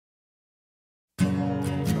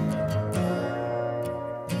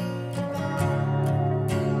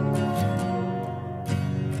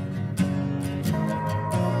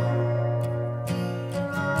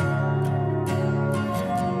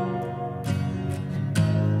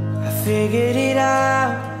figured it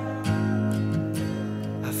out.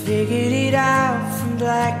 I figured it out from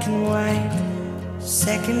black and white,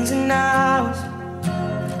 seconds and hours.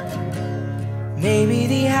 Maybe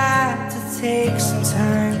they had to take some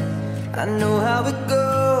time. I know how it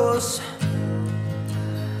goes.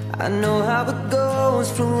 I know how it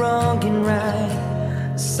goes for wrong and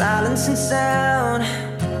right, silence and sound.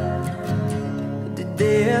 Did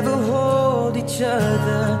they ever hold each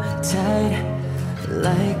other tight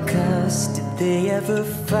like us? Did they ever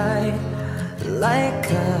fight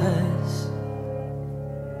like us?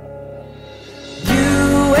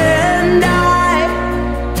 You and I,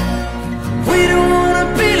 we don't wanna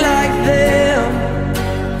be like them.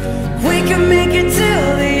 We can make it till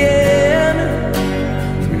the end.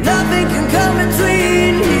 Nothing can come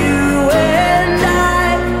between you and I,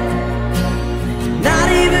 not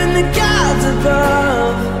even the gods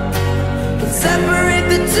above can separate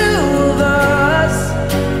the two of us.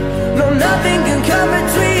 No, nothing can come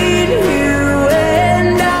between you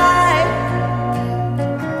and I.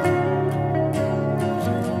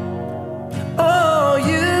 Oh,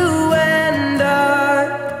 you and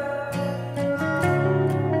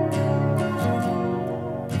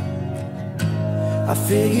I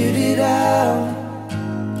figured it out.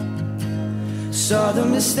 Saw the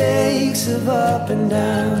mistakes of up and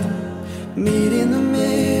down, meet in the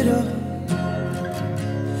middle.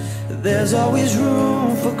 There's always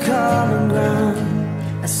room for common ground.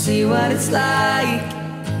 I see what it's like.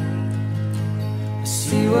 I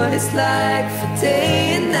see what it's like for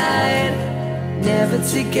day and night, never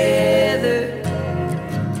together.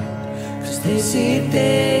 'Cause they see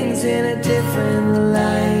things in a different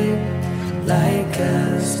light, like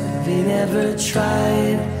us. They never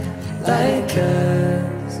tried like us.